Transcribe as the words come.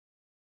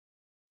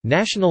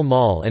National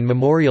Mall and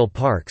Memorial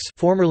Parks,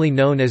 formerly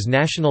known as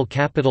National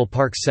Capital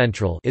Parks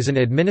Central, is an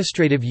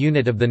administrative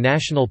unit of the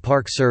National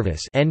Park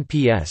Service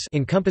 (NPS),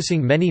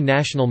 encompassing many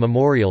national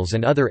memorials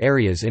and other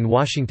areas in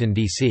Washington,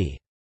 D.C.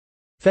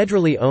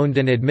 Federally owned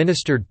and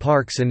administered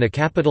parks in the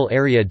capital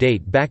area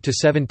date back to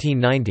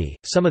 1790,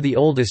 some of the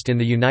oldest in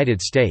the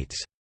United States.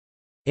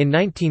 In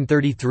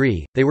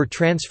 1933, they were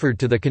transferred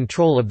to the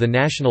control of the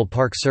National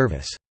Park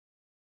Service.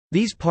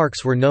 These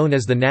parks were known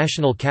as the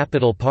National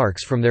Capital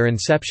Parks from their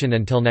inception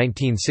until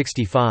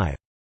 1965.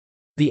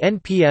 The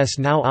NPS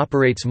now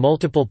operates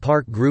multiple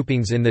park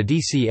groupings in the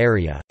D.C.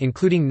 area,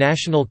 including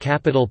National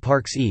Capital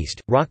Parks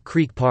East, Rock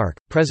Creek Park,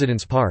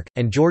 President's Park,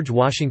 and George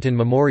Washington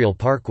Memorial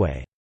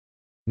Parkway.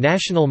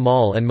 National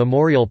Mall and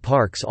Memorial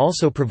Parks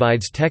also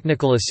provides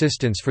technical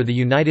assistance for the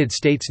United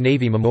States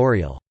Navy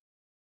Memorial.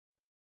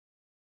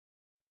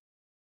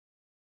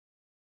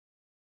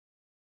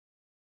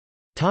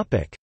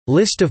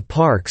 List of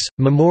parks,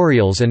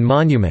 memorials and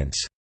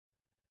monuments.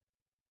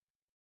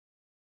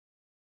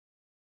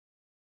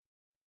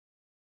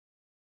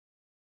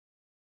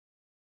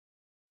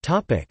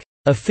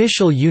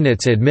 Official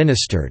units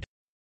administered.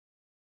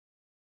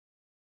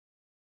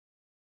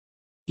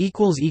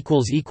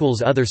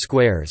 Other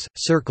squares,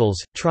 circles,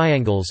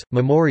 triangles,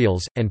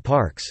 memorials, and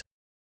parks.